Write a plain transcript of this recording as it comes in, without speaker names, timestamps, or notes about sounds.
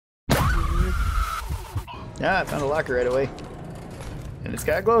Yeah, I found a locker right away. And it's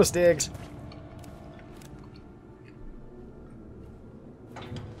got glow sticks.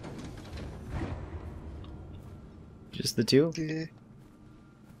 Just the two? Yeah.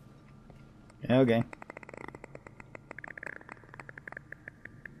 Okay.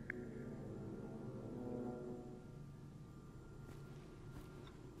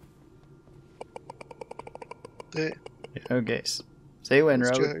 Hey, Okay. Say when,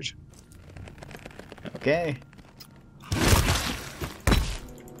 let's Robert. charge. Okay.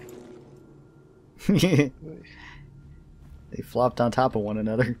 Wait. They flopped on top of one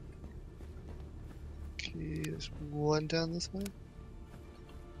another. Okay, there's one down this way.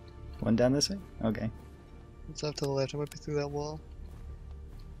 One down this way? Okay. It's off to the left. I might be through that wall.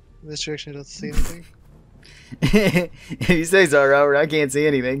 In this direction, I don't see anything. If you say so, Robert, I can't see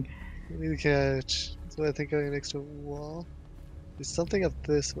anything. I need to catch. So I think I'm next to a wall. There's something up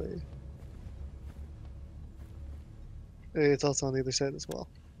this way. Hey, it's also on the other side as well.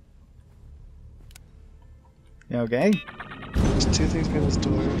 Okay. There's two things behind this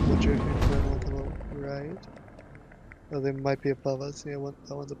door. One direction and one to the right. Oh, they might be above us. Yeah,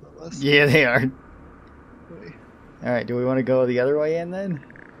 that one's above us. Yeah, they are. Wait. Alright, do we want to go the other way in then?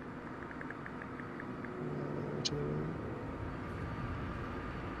 Which other one?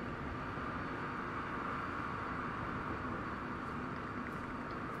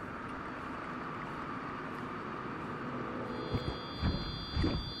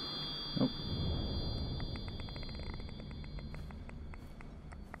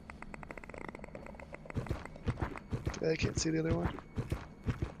 I can't see the other one.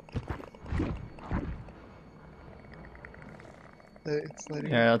 Hey, it's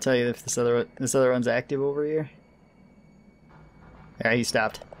lighting. Alright, I'll tell you if this other one's active over here. Alright, he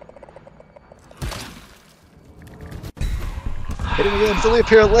stopped. Hit him again. It's only a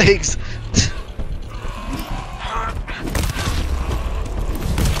pair of legs!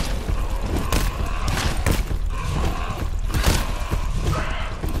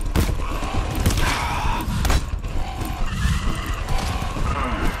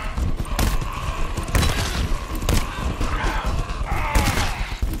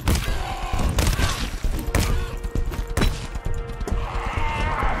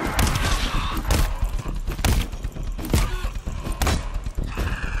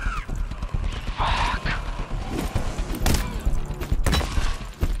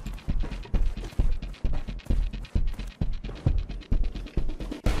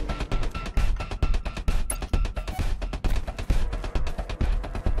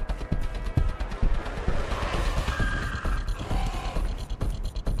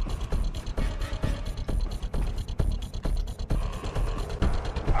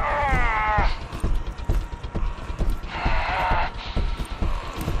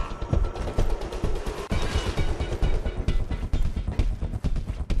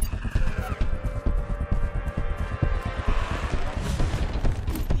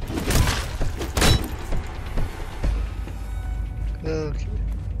 Okay.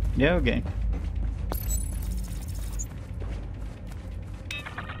 Yeah, okay.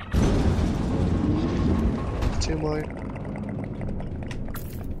 Two more.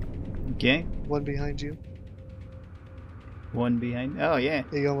 Okay. One behind you. One behind. Oh, yeah.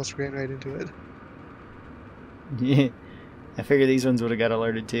 You almost ran right into it. Yeah. I figured these ones would have got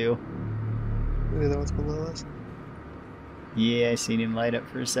alerted too. The other one's below us. Yeah, I seen him light up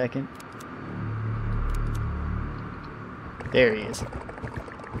for a second. There he is.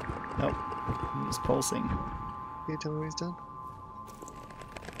 Oh, he's pulsing. Can you tell me when he's done?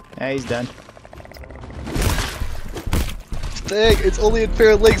 Ah, he's done. Dang, it's only a pair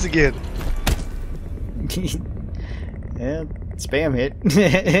of legs again! Yeah, spam hit.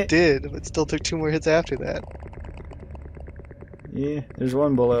 It did, but still took two more hits after that. Yeah, there's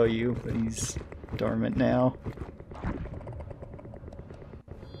one below you, but he's dormant now.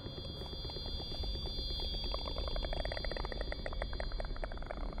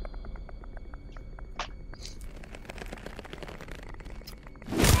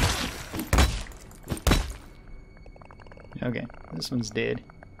 Okay, this one's dead.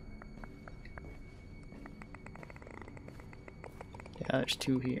 Yeah, there's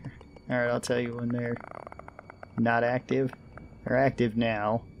two here. Alright, I'll tell you when they're not active. They're active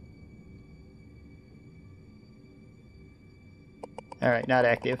now. Alright, not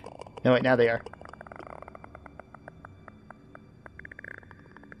active. No, wait, now they are.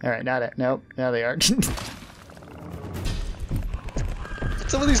 Alright, nope, now they are.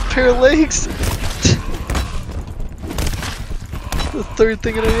 Some of these pair of legs! The third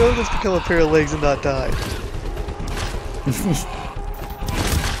thing in a row that's become a pair of legs and not die.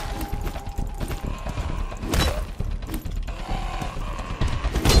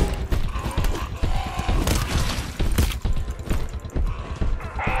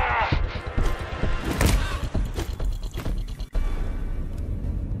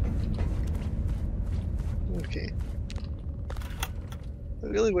 key. I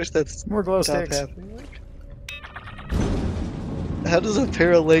really wish that's More glow stopped sticks. happening. Like, how does a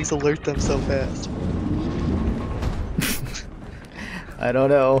pair of legs alert them so fast? I don't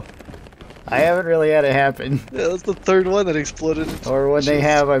know. I haven't really had it happen. Yeah, that's the third one that exploded. Or when they Jeez.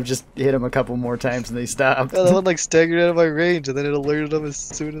 have, I've just hit them a couple more times and they stopped. Yeah, that one like staggered out of my range, and then it alerted them as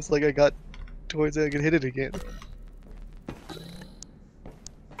soon as like I got towards it, I could hit it again.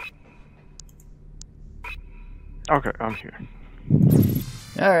 Okay, I'm here.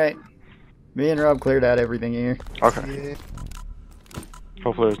 Alright. Me and Rob cleared out everything here. Okay. Yeah,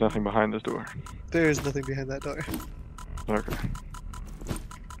 Hopefully there's nothing behind this door. there's nothing behind that door. Okay.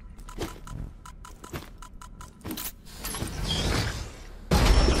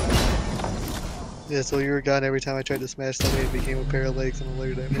 Yeah, so you were gone every time I tried to smash something, it became a pair of legs and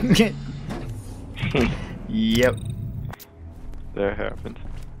alerted everyone. Yep. That happens.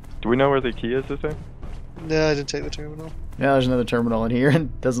 Do we know where the key is this time? No, I didn't take the terminal. Now there's another terminal in here,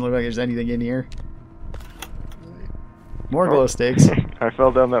 and doesn't look like there's anything in here. More glow sticks. I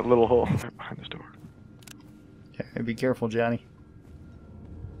fell down that little hole right behind this door. Yeah, be careful, Johnny.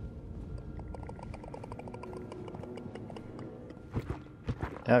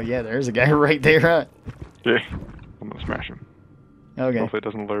 Oh yeah, there's a guy right there, huh? Yeah, I'm gonna smash him. Okay. Hopefully it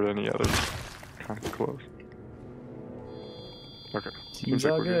doesn't alert any others. Kind of close. Okay. Seems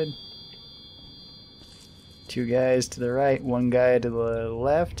like all we're good. Two guys to the right, one guy to the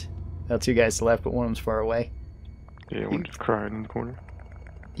left. Well, two guys to the left, but one of them's far away. Yeah, one's just crying in the corner.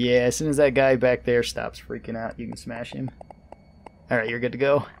 Yeah, as soon as that guy back there stops freaking out, you can smash him. Alright, you're good to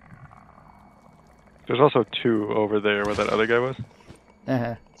go. There's also two over there where that other guy was.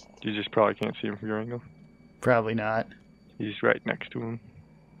 Uh-huh. You just probably can't see him from your angle. Probably not. He's right next to him.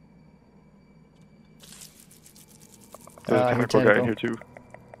 There's a tentacle guy in here too.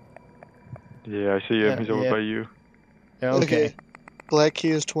 Yeah, I see him. He's over by you. Okay. Black key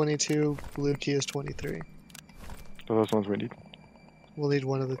is 22, blue key is 23. So those ones we need. We'll need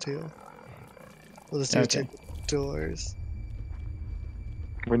one of the two. We'll just need Okay. two doors.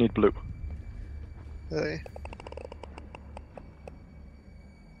 We need blue. Okay.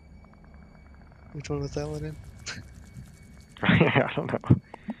 Which one was that one in? I don't know.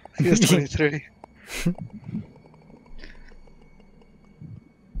 He was 23.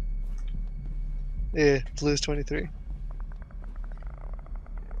 Yeah, blue's 23.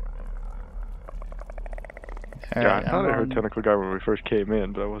 Yeah, I thought I heard tentacle guy when we first came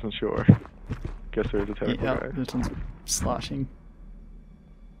in, but I wasn't sure. Guess there's a tentacle guy. This one's sloshing.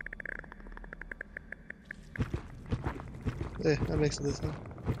 Yeah, I'm next to this one.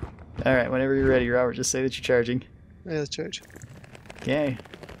 Alright, whenever you're ready, Robert, just say that you're charging. Yeah, let's charge. Okay.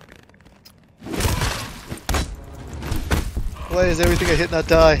 Why does everything I hit not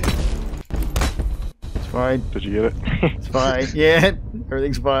die? It's fine. Did you get it? It's fine. Yeah,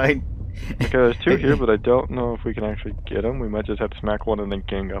 everything's fine. Okay, there's two here, but I don't know if we can actually get them. We might just have to smack one and then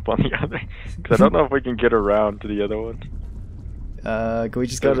gang up on the other. Because I don't know if we can get around to the other one. Can we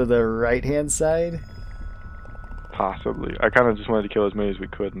just go to the right-hand side? Possibly. I kind of just wanted to kill as many as we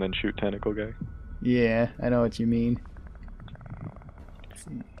could and then shoot tentacle guy. Yeah, I know what you mean. Let's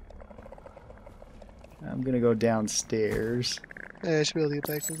see. I'm gonna go downstairs. Yeah, I should be able to get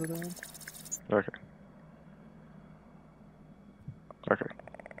back to the one. Okay. Okay.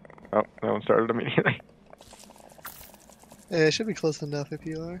 Oh, that one started immediately. Yeah, I should be close enough if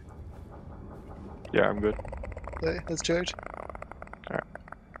you are. Yeah, I'm good. Okay, let's charge. Alright.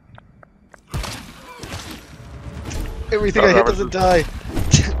 Everything I hit Robert's doesn't die.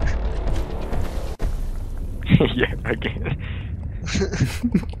 Yeah, I get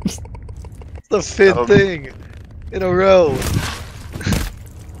It's the fifth thing in a row.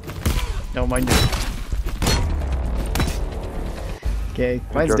 No, mine did. Okay,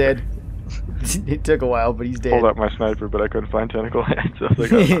 mine's joking. dead. It took a while, but he's dead. Pulled out my sniper, but I couldn't find tentacle head, so I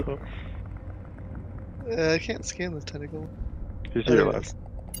was like, oh. I can't scan this tentacle. He's Oh, here there it left.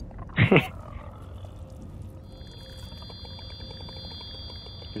 He's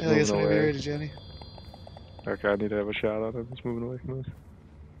Yeah, I guess moving whenever you're away. ready, Johnny. Okay, I need to have a shot on him. He's moving away from us.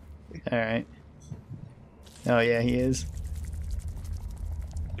 Alright. Oh, yeah, he is.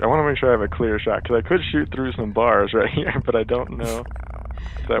 I want to make sure I have a clear shot, because I could shoot through some bars right here, but I don't know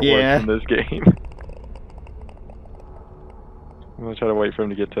if that Yeah. works in this game. I'm going to try to wait for him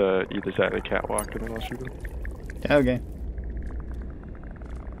to get to either side of the catwalk, and then I'll shoot him. Okay.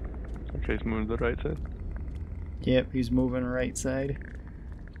 Okay, he's moving to the right side. Yep, he's moving right side.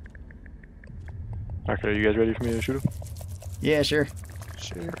 Okay, are you guys ready for me to shoot him? Yeah, sure.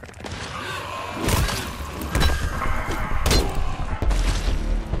 Sure.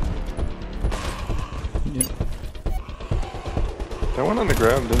 Yep. That one on the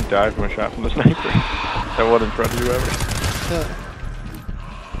ground didn't die from a shot from the sniper. That one in front of you, ever. Yeah.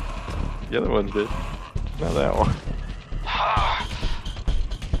 The other ones did. Not that one.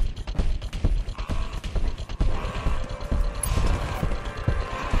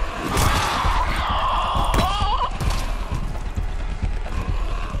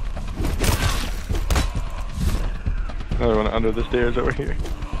 Another one under the stairs over here.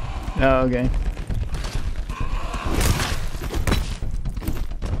 Oh, okay.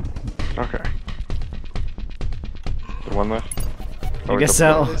 Okay. The one left? I guess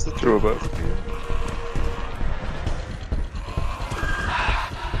so. There's the Two above.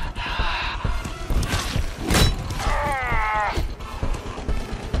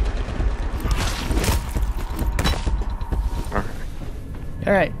 Okay.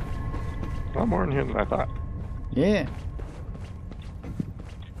 Alright. A lot more in here than I thought. Yeah.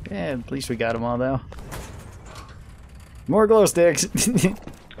 Yeah, at least we got them all, though. More glow sticks.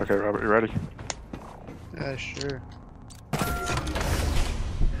 Okay, Robert, you ready? Yeah, sure.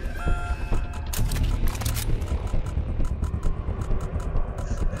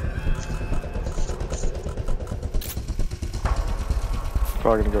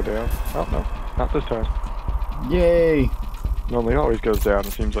 Probably gonna go down. Oh, no. Not this time. Yay. Normally it always goes down,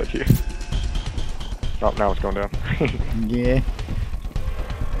 it seems like here. Oh, now it's going down. Yeah.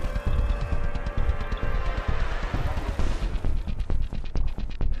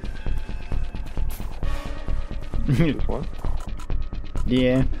 This one?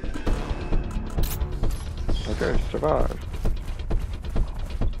 Yeah. Okay, survive.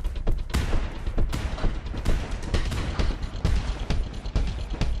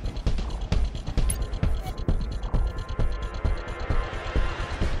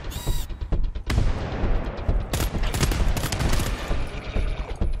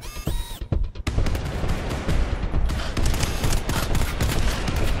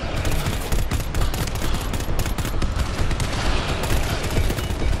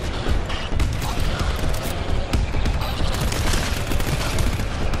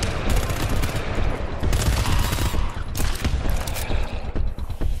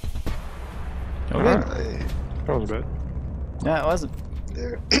 Okay. That was bad. No, it wasn't.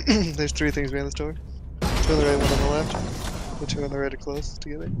 There's 3 things behind the store. 2 on the right, 1 on the left. The 2 on the right are close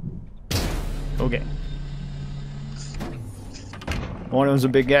together. Okay. One of them's a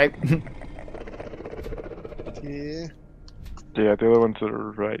big guy. Yeah. Yeah, the other ones that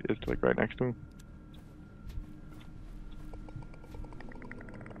are right is like right next to him.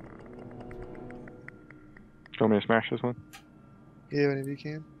 Do you want me to smash this one? Yeah, whenever you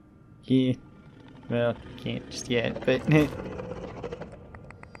can. Yeah. Well, can't just yet, but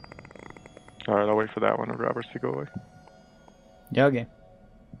Alright, I'll wait for that one of Robert's to go away. yeah, okay.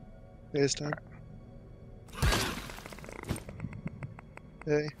 There's time.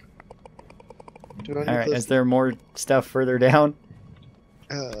 Hey. Do I need Alright, those- is there more stuff further down?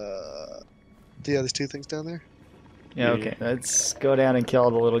 Yeah, there's 2 things down there. Yeah, Yeah. okay. Let's go down and kill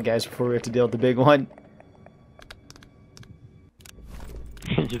all the little guys before we have to deal with the big one.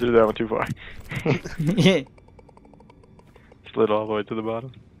 You threw that one too far. Yeah. Slid all the way to the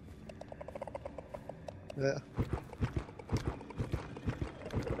bottom. Yeah.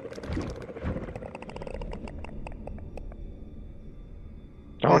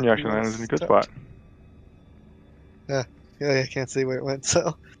 That one you actually landed in a good spot. Yeah, I can't see where it went,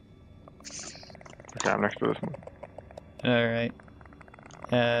 so. Okay, I'm next to this one. Alright.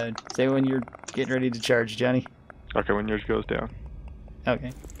 Say when you're getting ready to charge, Johnny. Okay, when yours goes down.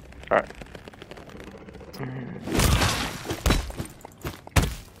 Okay. Alright.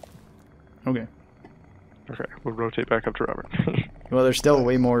 Okay. Okay, we'll rotate back up to Robert. Well, there's still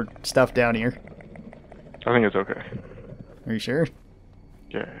way more stuff down here. I think it's okay. Are you sure?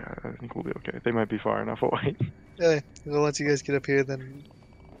 Yeah, I think we'll be okay. They might be far enough away. Yeah, well, once you guys get up here, then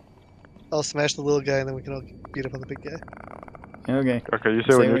I'll smash the little guy and then we can all beat up on the big guy. Okay. Okay, you say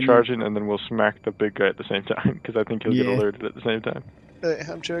Say when you're when you- charging, and then we'll smack the big guy at the same time, because I think he'll get Yeah. alerted at the same time. Hey,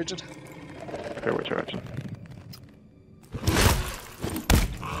 I'm charging. Okay, we're charging.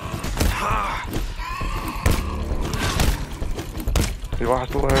 He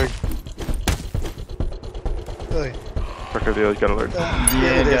lost a leg. Hey. Okay, the other's got alerted.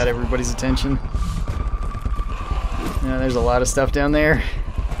 Yeah, it got is. everybody's attention. Yeah, there's a lot of stuff down there.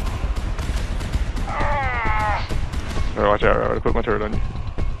 Oh, watch out, Robert. I put my turret on you.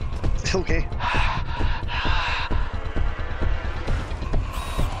 Okay.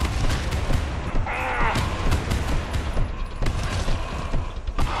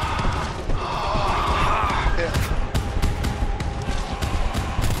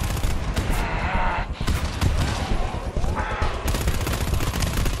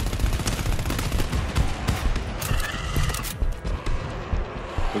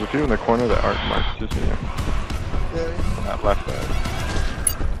 two in the corner that aren't marked, just you know, Yeah. on that left side.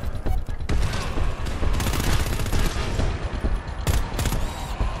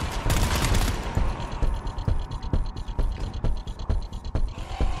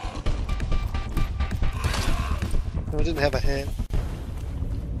 No, I didn't have a hit.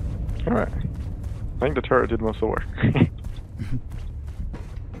 Alright. I think the turret did most of the work.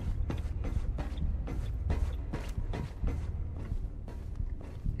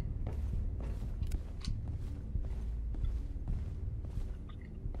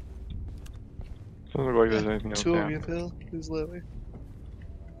 Doesn't look like there's anything else Two of down. you, Phil. Who's lower?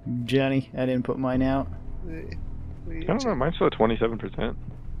 Johnny, I didn't put mine out. Hey, I don't know, mine's still at 27%.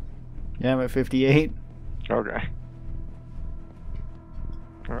 Yeah, I'm at 58. Okay.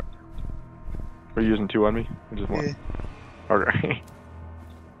 Alright. Are you using two on me? Or just one? Yeah. Okay.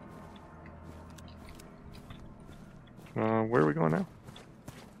 Where are we going now?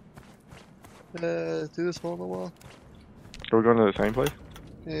 Through this hole in the wall. Are we going to the same place?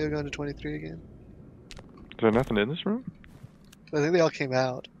 Yeah, you're going to 23 again. Is there nothing in this room? I think they all came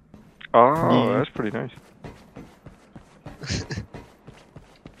out. Oh, Yeah. that's pretty nice. It's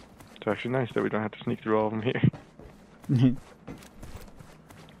actually nice that we don't have to sneak through all of them here.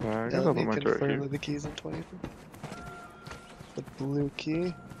 I guess I'll put my turret here. The keys in 23. The blue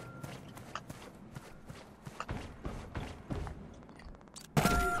key.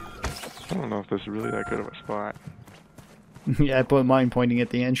 I don't know if this is really that good of a spot. Yeah, I put mine pointing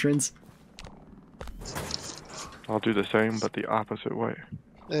at the entrance. I'll do the same, but the opposite way.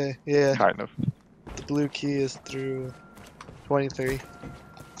 Yeah. Kind of. The blue key is through 23.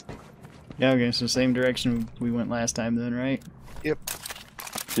 Yeah, okay, so same direction we went last time then, right? Yep.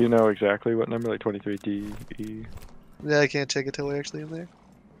 Do you know exactly what number? Like 23 D, E? Yeah, I can't check it till we're actually in there.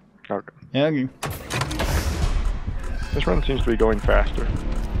 Okay. Yeah, okay. This run seems to be going faster.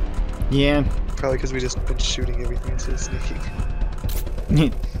 Yeah. Probably because we just been shooting everything instead of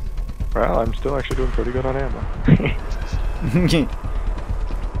sneaking. Well, I'm still actually doing pretty good on ammo.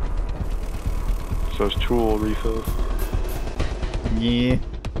 So it's tool refills. Yeah.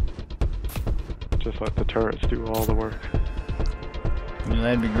 Just let the turrets do all the work. Well,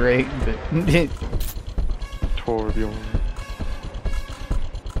 that'd be great, but... Torbjorn.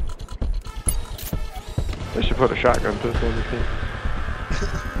 They should put a shotgun pistol in this game.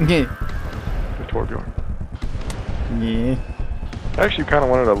 Yeah. For Torbjorn. Yeah. I actually kind of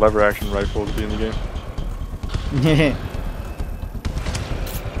wanted a lever action rifle to be in the game. Yeah.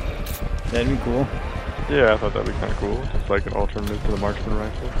 That'd be cool. Yeah, I thought that'd be kind of cool. Just like an alternative to the marksman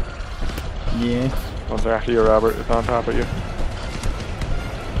rifle. Yeah. One's after you, Robert. It's on top of you.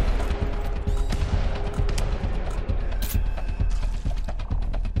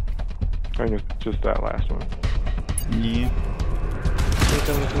 I think it's just that last one. Yeah. They're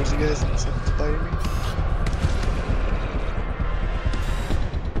coming towards you guys and something's biting me.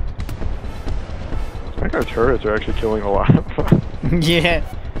 I think our turrets are actually killing a lot of them. Yeah.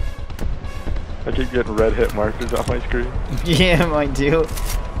 I keep getting red hit markers on my screen. Yeah, mine too.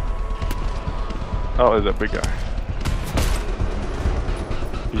 Oh, there's that big guy.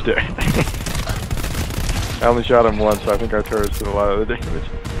 He's dead. I only shot him once, so I think our turrets did a lot of the damage.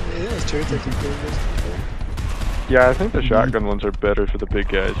 Yeah, those turrets actually pretty good. Yeah, I think the shotgun ones are better for the big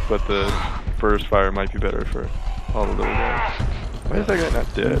guys, but the burst fire might be better for all the little guys. Why is that guy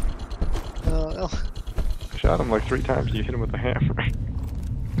not dead? No. I shot him like 3 times and you hit him with a hammer.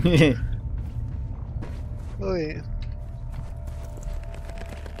 Oh yeah.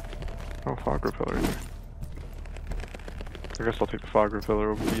 Oh, fog repeller here. I guess I'll take the fog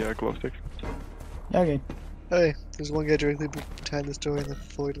repeller over the glow stick. Okay. Hey, there's one guy directly behind this door in the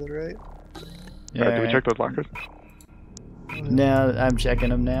floor to the right. Yeah. Alright, did we check those lockers? No, I'm checking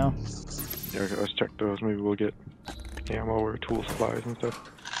them now. Yeah, okay, let's check those. Maybe we'll get ammo or tool supplies and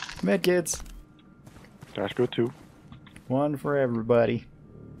stuff. Medkits. That's good too. One for everybody.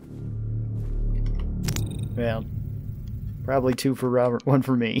 Well, probably 2 for Robert, 1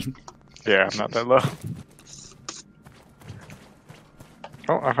 for me. Yeah, I'm not that low.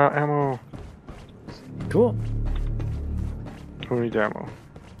 Oh, I found ammo. Cool. Who needs ammo?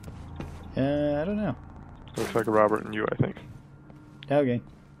 I don't know. Looks like a Robert and you, I think. Okay.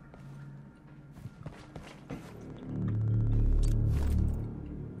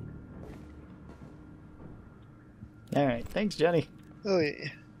 Alright, thanks, Johnny. Oh yeah.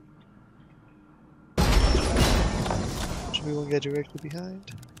 Should be one guy directly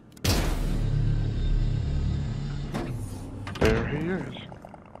behind. There he is.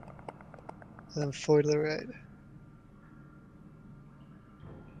 And 4 to the right.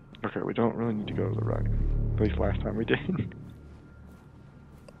 Okay, we don't really need to go to the right. At least last time we did.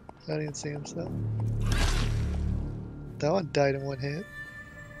 I didn't see him, so. That one died in one hit.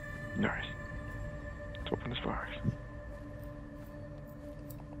 Nice. Let's open this box.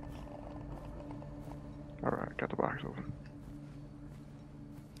 Alright, got the box open.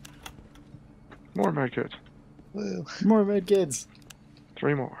 More medkits. Woo. More med kids.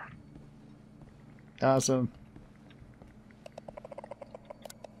 3 more. Awesome.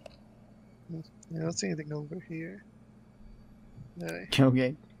 I don't see anything over here. Alright.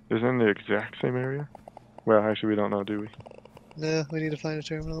 Okay. Is it in the exact same area? Well, actually, we don't know, do we? No, we need to find a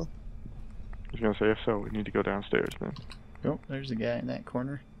terminal. I was gonna say, if so, we need to go downstairs then. Oh, there's a guy in that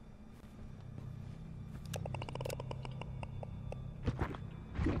corner.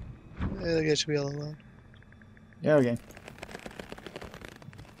 Yeah, that guy should be all alone. Yeah, okay.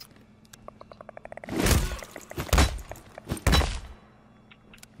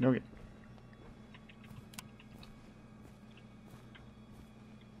 Okay.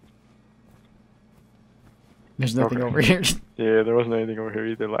 There's nothing Okay. over here. Yeah, there wasn't anything over here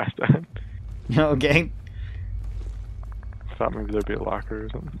either last time. Okay. I thought maybe there'd be a locker or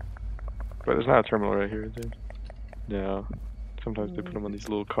something. But there's not a terminal right here, is there? No. Sometimes they put them on these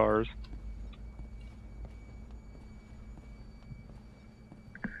little cars.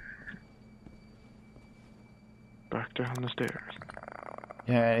 Back down the stairs.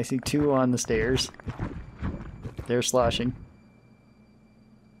 Alright, I see 2 on the stairs. They're sloshing.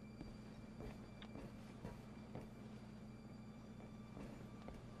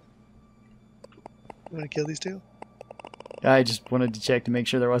 You want to kill these two? I just wanted to check to make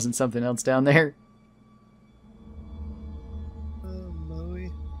sure there wasn't something else down there. Oh,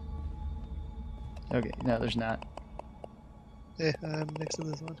 Moe. Okay, no, there's not. Yeah, I'm next to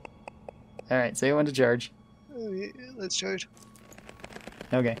this one. Alright, say when to charge. Oh, yeah, let's charge.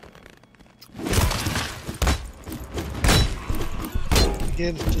 Okay.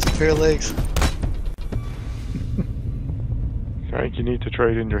 Again, just a pair of legs. I think you need to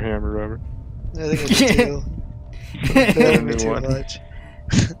trade in your hammer, Robert. I think I do. That'd be New too one. much.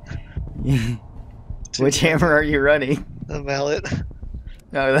 Which hammer are you running? A mallet.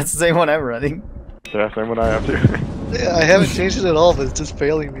 No, that's the same one I'm running. Yeah, same one I have to. Yeah, I haven't changed it at all, but it's just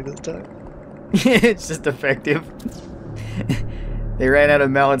failing me this time. It's just defective. They ran out of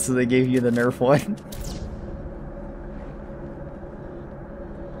mallets, so they gave you the Nerf one.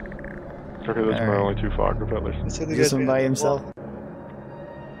 Okay, those are only 2 fog repellers. Let's hit the This guy one behind by the himself. wall.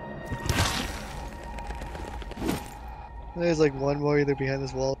 There's like one more either behind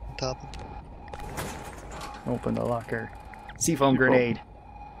this wall on top of it. Open the locker. Seafoam grenade.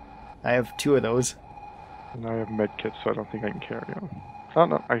 I have 2 of those. And I have medkits, so I don't think I can carry on. Oh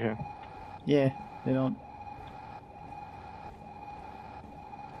no, I can. Yeah, they don't.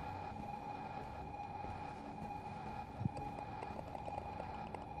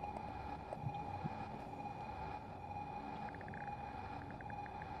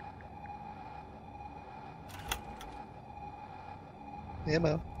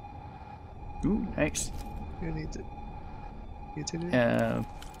 Ammo. Ooh, nice. Who needs it? You two do? I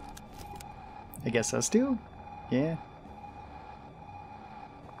guess us too? Yeah.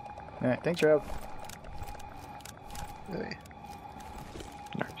 Alright, thanks, Rob. Okay.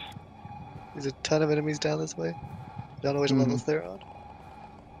 Nice. There's a ton of enemies down this way. Don't know which levels they're on.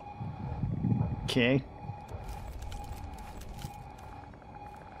 Okay.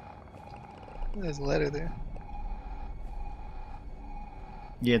 There's a ladder there.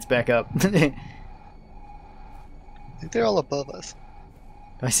 Yeah, it's back up. I think they're all above us.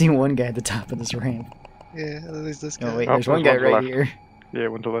 I see one guy at the top of this ramp. Yeah, and then there's this guy. Oh wait, Oh, there's one there's guy one to the right left. here. Yeah,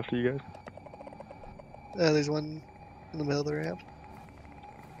 one to the left of you guys. There's one in the middle of the ramp.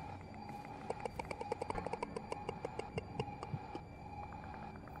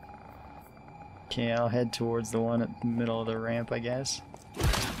 Okay, I'll head towards the one at the middle of the ramp, I guess.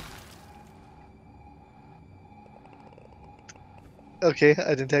 Okay,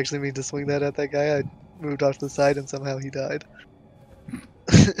 I didn't actually mean to swing that at that guy. I moved off to the side and somehow he died.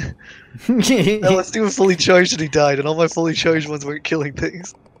 Now let's do a fully charged and he died, and all my fully charged ones weren't killing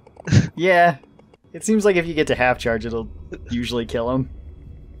things. Yeah, it seems like if you get to half charge, it'll usually kill him.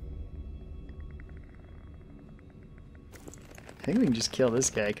 I think we can just kill this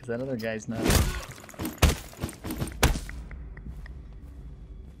guy, because that other guy's not...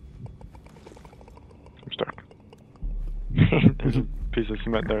 I'm stuck. There's a piece of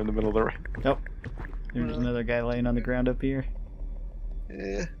cement there in the middle of the ramp. Nope. There's another guy laying on the ground up here.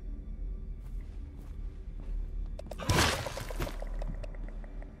 Yeah.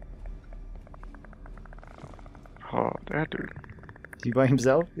 Oh, that dude. Is he by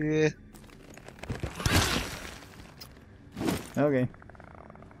himself? Yeah. Okay.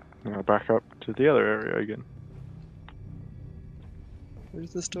 Now back up to the other area again.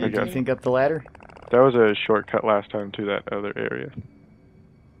 Where's this door? Do you Okay. think up the ladder? That was a shortcut last time to that other area.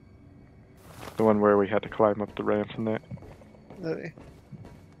 The one where we had to climb up the ramps and that. Okay.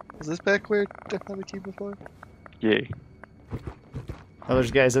 Is this back where I found the key before? Yay. Oh,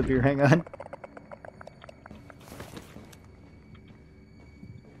 there's guys up here. Hang on.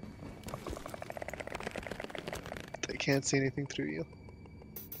 I can't see anything through you.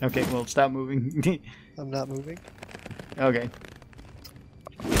 Okay, well, stop moving. I'm not moving. Okay.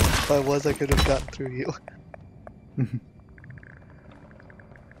 If I was, I could have gotten through you.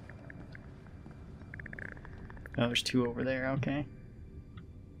 Oh, there's two over there. Okay.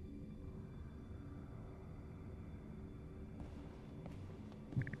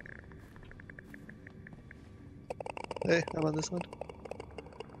 Hey, I'm on this one.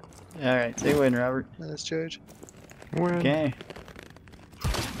 All right. Say when, Robert. Let's charge. When? Okay.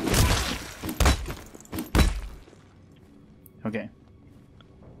 Okay.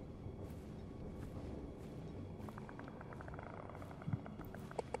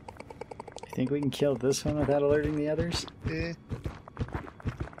 I think we can kill this one without alerting the others. Yeah.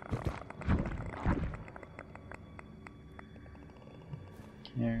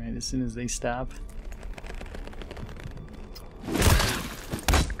 Alright, as soon as they stop.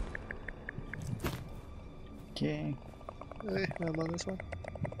 Okay. Hey, I'm on this one.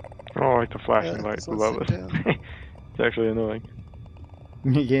 Oh, I like the flashing Yeah, light this one's above sit us. down. It's actually annoying.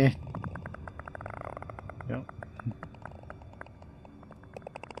 Yeah. Yep.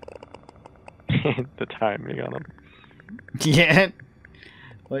 The timing on them. Yeah.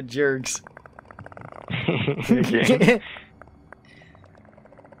 What jerks. Yeah.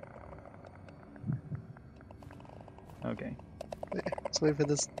 Okay. Let's wait for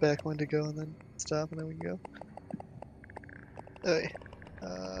this back one to go and then stop and then we can go. Hey.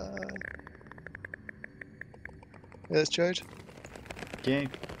 Yeah, let's charge. Okay.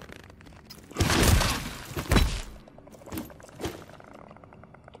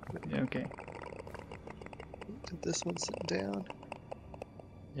 Okay. Did this one sit down?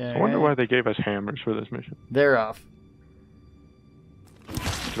 Yeah. I wonder why they gave us hammers for this mission. They're off.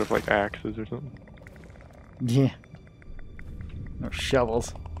 Instead of like axes or something. Yeah. Or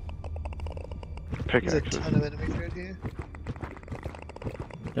shovels. There's a Pickaxes. ton of enemies right here.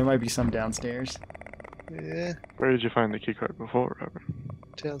 There might be some downstairs. Yeah, Where did you find the keycard before, Robert?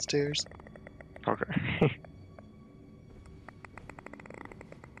 downstairs. Okay.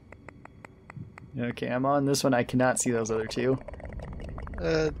 Okay, I'm on this one. I cannot see those other two.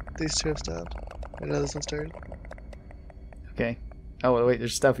 These two have stopped. I know this one started. Okay. Oh, wait,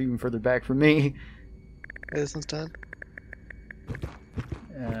 there's stuff even further back from me. Hey, this one's done.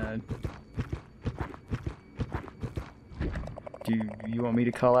 Do you want me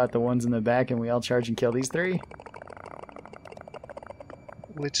to call out the ones in the back and we all charge and kill these three?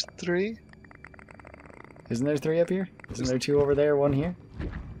 Which three? Isn't there three up here? Isn't there two over there, one here?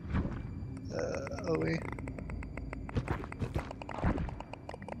 Oh wait.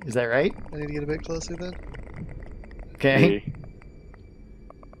 Is that right? I need to get a bit closer then. Okay. Hey.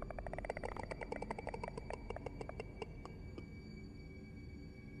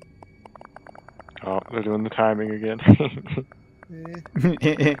 Oh, they're doing the timing again.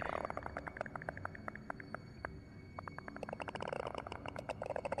 Yeah.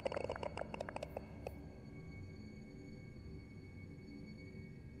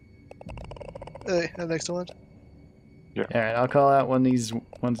 Hey, that next one. Alright, I'll call out when these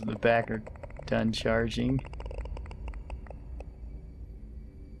ones in the back are done charging.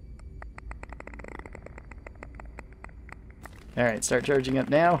 Alright, start charging up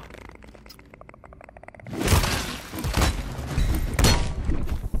now.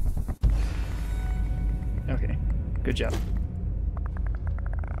 Okay, good job.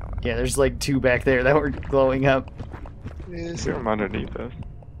 Yeah, there's like two back there that were glowing up. Yes. See them underneath us.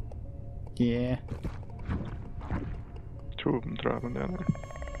 Yeah. Two of them dropping down there.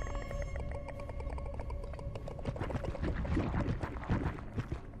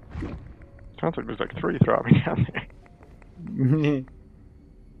 Sounds like there's like three throbbing down there.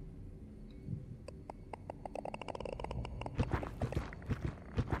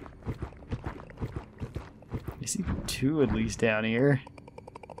 I see two at least down here.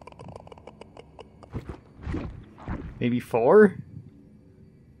 Maybe four?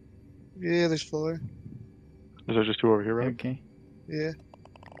 Yeah, there's four. Is there just two over here, right? Okay. Yeah.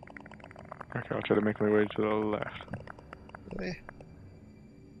 Okay, I'll try to make my way to the left. Hey.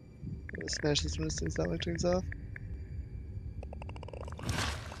 Let's smash this one as soon as that one turns off.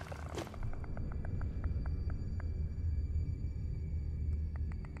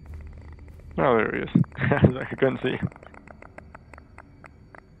 there he is. I couldn't see him.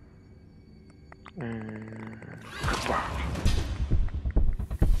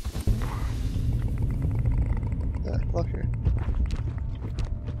 Locker.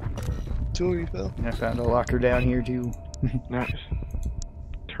 Tool refill. I found a locker down here too. Nice.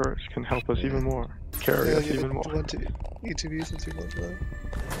 Turrets can help us even more. Carry us even more. One to each of you since you both love.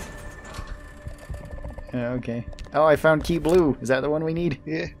 Okay. Oh, I found key blue. Is that the one we need?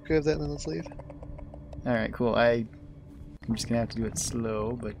 Yeah, grab that and then let's leave. Alright, cool. I'm just gonna have to do it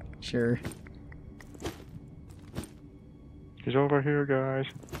slow, but sure. He's over here, guys.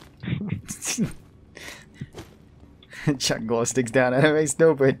 Chuck glow sticks down out of my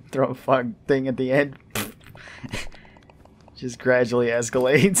stupid. Throw a fog thing at the end. Just gradually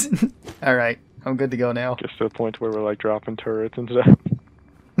escalates. Alright, I'm good to go now. Gets to the point where we're like dropping turrets and stuff.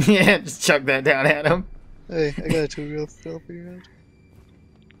 Yeah, just chuck that down at him. Hey, I got a tool refill for you guys.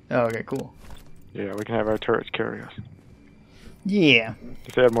 Oh, okay, cool. Yeah, we can have our turrets carry us. Yeah.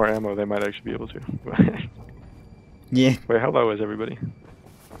 If they had more ammo, they might actually be able to. Yeah. Wait, how low is everybody?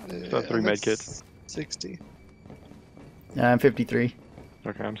 So 3 med kits. 60. I'm 53.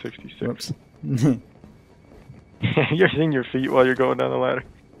 Okay, I'm 66. Whoops. You're seeing your feet while you're going down the ladder.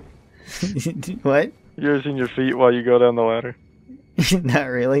 What? You're seeing your feet while you go down the ladder. Not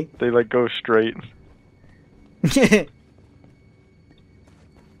really. They like go straight. Do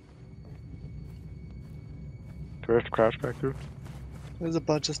we have to crouch back through? There's a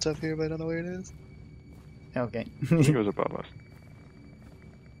bunch of stuff here, but I don't know where it is. Okay. I think it was above us.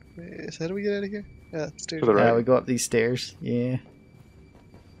 Wait, so how do we get out of here? Yeah, stairs. To the right. We go up these stairs. Yeah.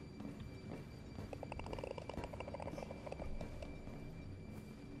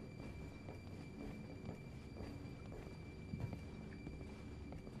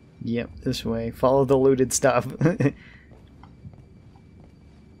 Yep, this way. Follow the looted stuff. I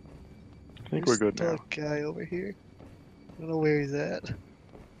think we're good now. There's a guy over here. I don't know where he's at.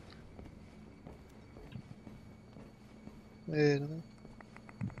 I don't know.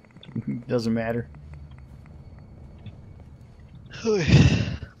 Doesn't matter.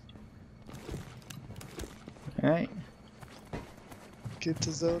 Alright. Get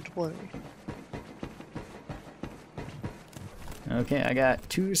to zone 20. Okay, I got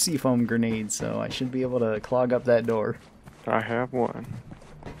 2 seafoam grenades, so I should be able to clog up that door. I have one.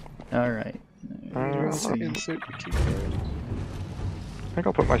 Alright. Let's see. Insert your keycard. I think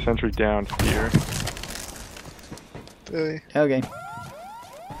I'll put my sentry down here. Really? Okay.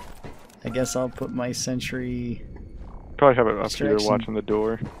 I guess I'll put my sentry... Probably have it up here Distraction. watching the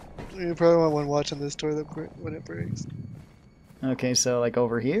door. You probably want one watching this door that when it breaks. Okay, so like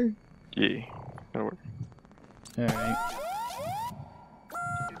over here? Yeah, that'll work. Alright.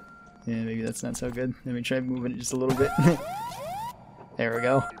 Yeah, maybe that's not so good. Let me try moving it just a little bit. There we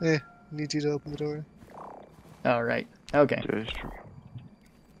go. Hey, need you to open the door. Alright. Okay. That is true.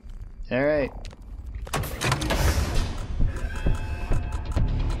 Alright.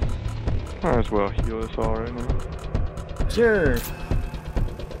 Might as well heal us all right now. Sure.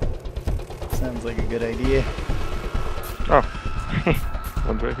 Sounds like a good idea. Oh.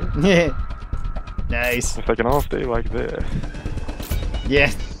 One's right here. Yeah. Nice. If they can all stay like this.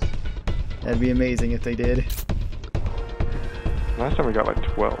 Yeah. That'd be amazing if they did. Last time we got like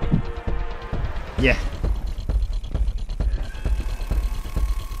 12. Yeah.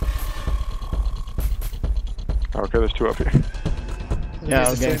 Okay, there's 2 up here. Yeah,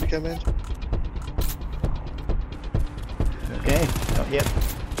 It's okay. starting to come in. Okay. Oh, yep.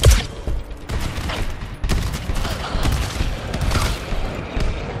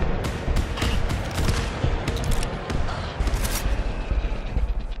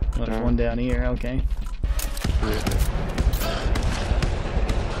 Oh, there's one down here. Okay. Alright.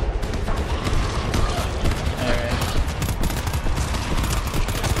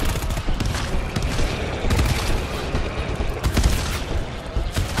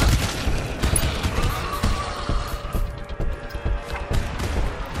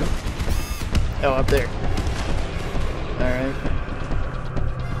 Oh, up there. Alright.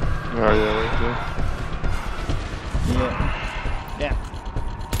 Oh yeah, right there. Yeah. Yeah.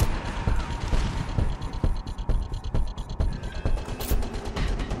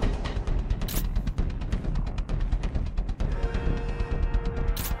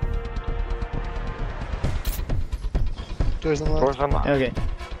 Doors unlocked. Doors unlocked. Okay.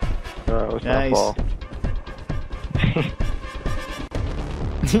 Let's not Nice. fall.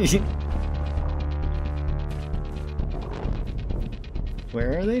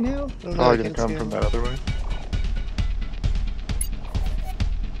 Where are they now? Oh, Probably I gonna can't come see from them. that other way.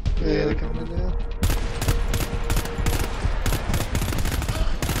 Yeah, they're coming in now.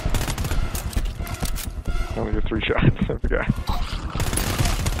 I only get 3 shots. I forgot.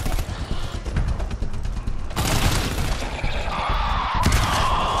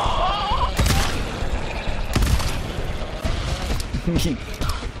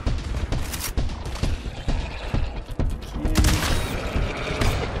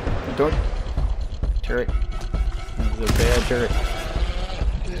 Door. Turret. That was a bad turret.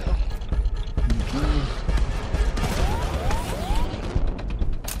 Yeah.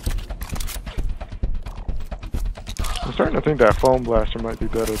 I'm starting to think that foam blaster might be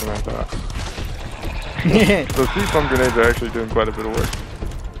better than I thought. Those sea foam grenades are actually doing quite a bit of work.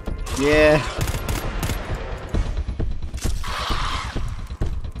 Yeah.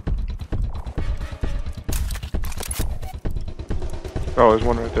 Oh, there's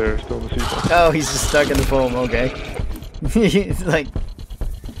one right there, still in the sea foam. Oh, he's just stuck in the foam. Okay. It's like.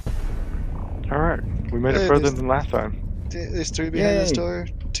 Alright, we made it further than last time. There's 3 behind this Yay. door,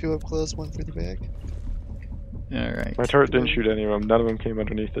 2 up close, 1 further back. All right. My turret didn't shoot any of them. None of them came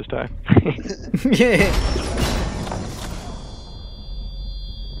underneath this time. Yeah.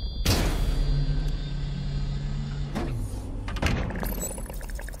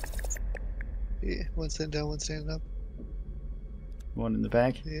 Yeah, 1 sitting down, 1 standing up. One in the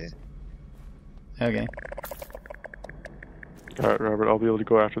back. Yeah. Okay. Alright, Robert, I'll be able to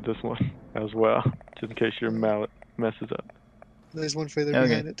go after this one as well, just in case your mallet messes up. There's 1 further Okay.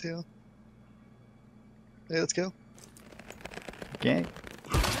 behind it too. Hey, let's go. Okay.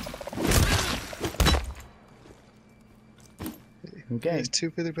 Okay. There's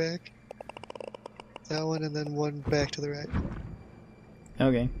 2 further back. That one, and then 1 back to the right.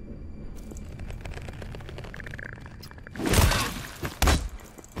 Okay.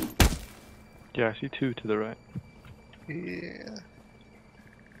 Yeah, I see 2 to the right. Yeah.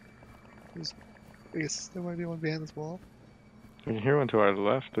 I guess there might be 1 behind this wall. I can hear one to our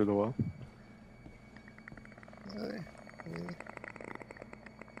left through the wall.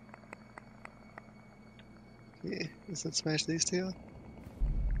 Yeah. Does it smash these 2?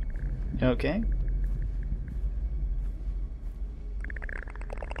 Okay.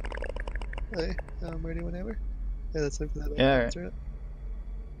 Hey, I'm ready whenever. Yeah, that's it for that. Yeah, That's right.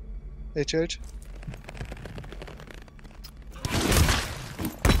 Hey, charge.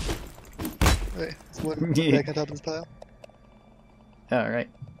 Hey, there's 1 back on top of this pile. All right.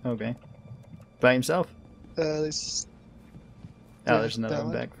 Okay. By himself? There's. Oh, Yeah, there's another that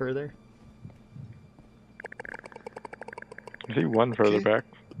one one. back further. I see 1 further Okay. back,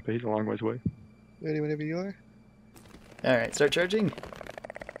 but he's a long ways away. Ready whenever you are. All right. Start charging.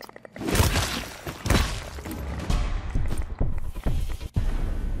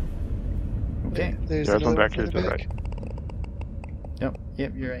 Okay. There's Yeah, there's one another back here to further the right. Yep.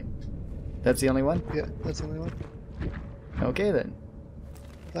 Yep. You're right. That's the only one. Yeah, that's the only one. Okay then.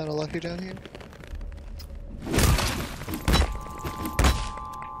 Found a locker down here.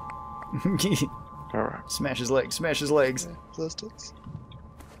 Alright. Smash his legs. Smash his legs. Yeah, glow sticks.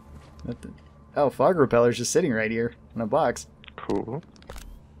 What the? Oh, fog repeller's just sitting right here in a box. Cool.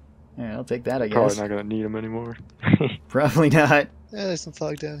 Yeah, I'll take that, I Probably guess. not gonna need them anymore. Probably not. Yeah, there's some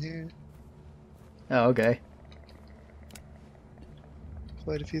fog down here. Oh, okay.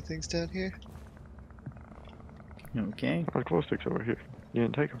 Quite a few things down here. Okay. Our glow sticks over here. You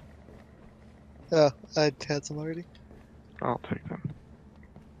didn't take them. Oh, I had some already. I'll take them.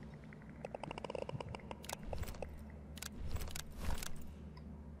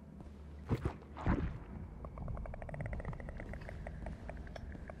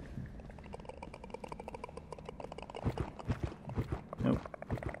 Nope.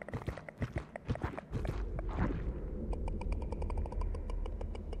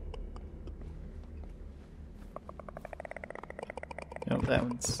 Nope, that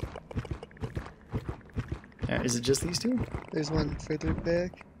one's... is it just these 2? There's 1 further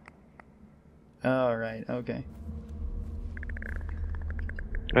back. Oh, right, okay.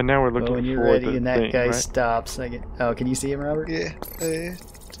 And now we're Well, looking when you're for ready the and that thing, guy right? stops, I get... Oh, can you see him, Robert? Yeah. Hey.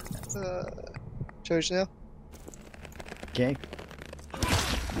 Charge now. Okay.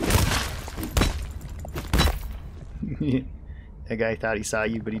 That guy thought he saw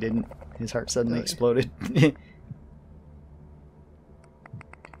you, but he didn't. His heart suddenly Oh, yeah. exploded.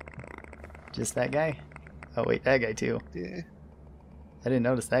 Just that guy? Oh wait, that guy too. Yeah. I didn't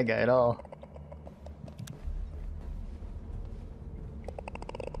notice that guy at all.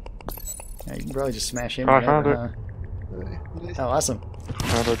 Yeah, you can probably just smash him. Oh, I found whenever, Alright, huh? Oh, awesome.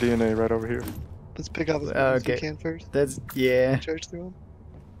 Found our DNA right over here. let's pick up as Oh, much as we okay. can first. That's yeah. Charge through them.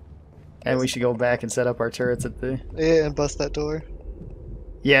 And we should go back and set up our turrets at the. Yeah, and bust that door.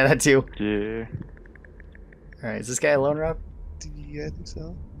 Yeah. That too. Yeah. All right, is this guy alone, Rob? Yeah, I think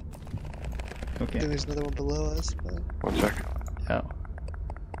so. I Okay. think there's another one below us. But... 1 second. Oh.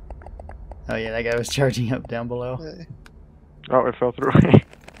 Oh yeah, that guy was charging up down below. Hey, Oh, it fell through.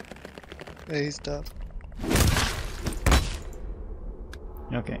 hey, he's done.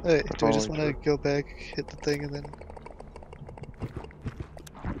 Okay. Hey, do we just falling want to go back, hit the thing, and then...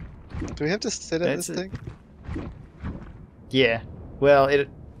 Do we have to sit at That's this thing? Yeah. Well,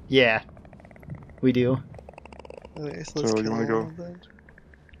 yeah. We do. Okay, so let's So you kill wanna all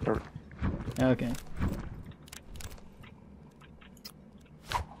go- of them. Okay.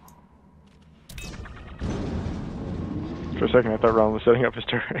 For a second, I thought Ron was setting up his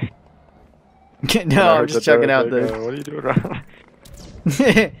turret. No, I'm just chucking out the... What are you doing, Ron?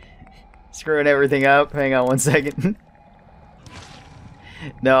 Screwing everything up. Hang on 1 second.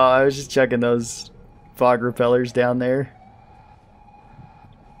 No, I was just chucking those fog repellers down there.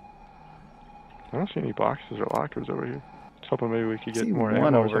 I don't see any boxes or lockers over here. Just hoping maybe we could get See more one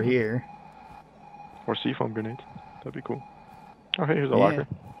ammo or over something. here. Or seafoam grenades. That'd be cool. Oh, hey, here's a Yeah. locker.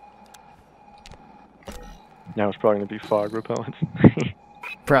 Now it's probably going to be fog repellents.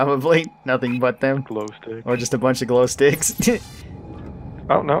 Probably. Nothing but them. Glow stick. Or just a bunch of glow sticks.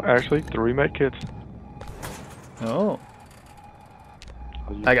 Oh, no, actually, 3 med kits. Oh.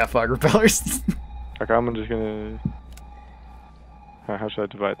 I'll use- I got fog repellers. Okay, I'm just going to... How should I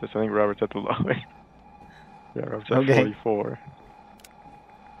divide this? I think Robert's at the lowest. Yeah, Robert's at Okay. 44.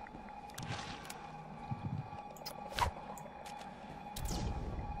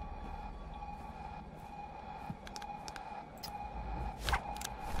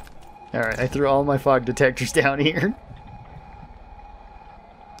 Alright, I threw all my fog detectors down here.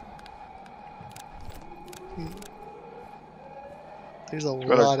 There's a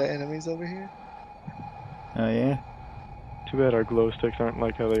better. lot of enemies over here. Oh yeah? Too bad our glow sticks aren't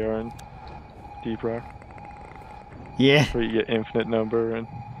like how they are in Deep Rock, Yeah. where you get infinite number and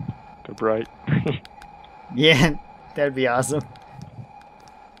they're bright. Yeah. That'd be awesome.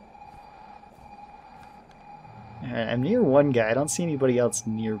 Alright, I'm near one guy. I don't see anybody else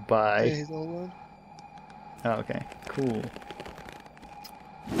Hey, nearby. he's all one. Oh, okay. Cool.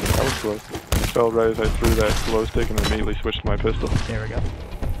 That was close. I fell right as I threw that glow stick and immediately switched to my pistol. There we go.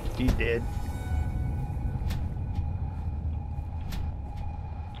 He's dead.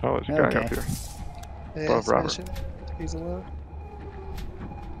 Oh, there's a guy Okay. up here. Hey, Above Robert. smash him. He's alone.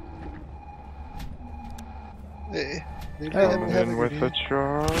 Hey, maybe I Coming have a in with a grenade.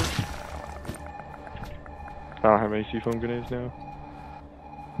 charge. I don't have any seafoam grenades now.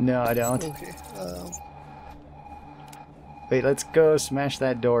 No, I don't. Okay, Wait, let's go smash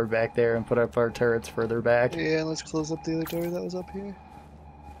that door back there and put up our turrets further back. yeah, and let's close up the other door that was up here.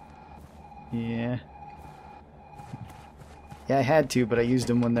 Yeah. Yeah, I had to, but I used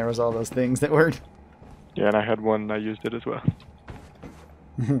them when there was all those things that were... Yeah, and I had one and I used it as well.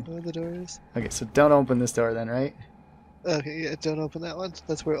 Where the door is. Okay, so don't open this door then, right? Okay, yeah, don't open that one.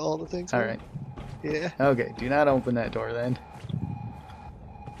 That's where all the things are. Alright. Yeah, Okay, do not open that door then.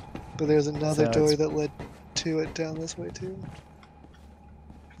 but there's another So door it's- that led to it down this way too.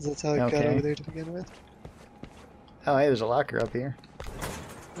 'Cause that's how it got Okay. over there to begin with. Oh, hey, there's a locker up here.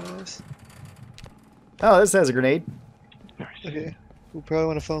 Nice. Oh, this has a grenade. Nice. Okay, we'll probably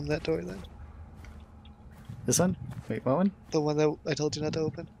want to foam that door then. This one? Wait, what one? The one that I told you not to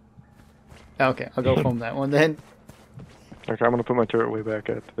open. Okay, I'll go foam that one then. Okay, I'm gonna put my turret way back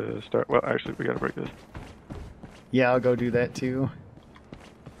at the start. Well, actually, we gotta break this. Yeah, I'll go do that too.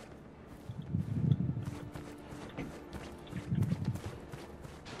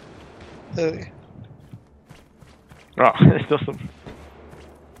 Okay. Oh, it doesn't.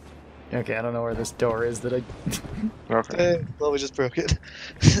 Okay, I don't know where this door is that I... Okay. Well, we just broke it.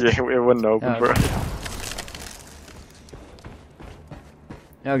 Yeah, it wouldn't open Oh, for okay. us.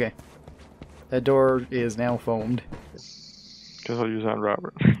 Okay. That door is now foamed. Guess I'll use it on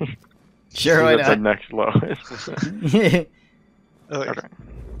Robert. Sure, why That's the not? next lowest. Okay. Okay.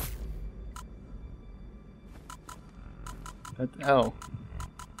 Oh,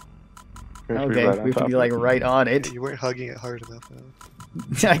 Here's me okay. right on We can top be of like it. right on it. You weren't hugging it hard enough.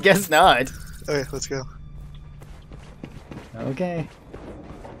 Though. I guess not. Okay, let's go. Okay.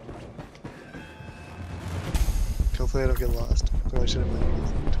 Hopefully I don't get lost. Or I should have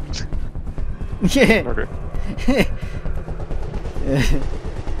went. Yeah. Okay.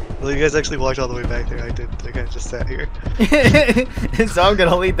 Well, you guys actually walked all the way back there. I didn't. I kind of just sat here. So I'm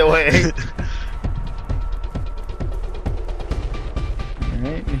gonna lead the way.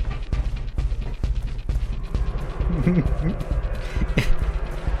 Alright.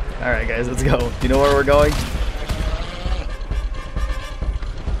 Alright guys, let's go. Do you know where we're going?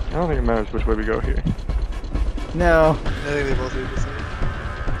 I don't think it matters which way we go here. No. I think they both lead the same.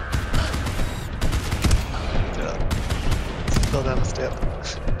 fell down a step.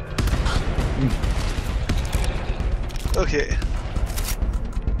 Okay.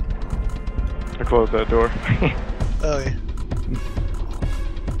 I closed that door. Oh yeah.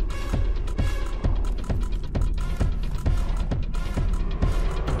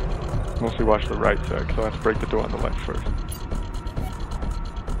 Mostly watch the right side, because I have to break the door on the left first.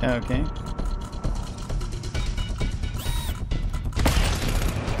 Okay.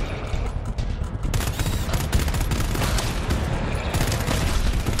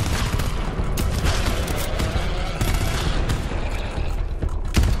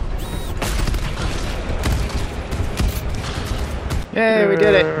 Yay, we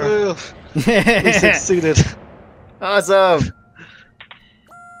did it! Woo. We succeeded. Awesome!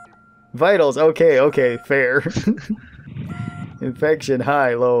 Vitals, okay, fair. Infection,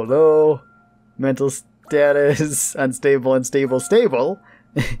 high, low, low. Mental status, unstable, unstable, stable.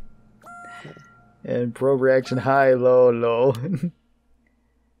 And probe reaction, high, low, low.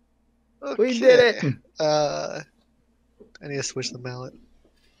 Okay. We did it! I need to switch the mallet.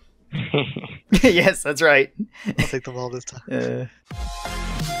 Yes, that's right. I'll take them all this time.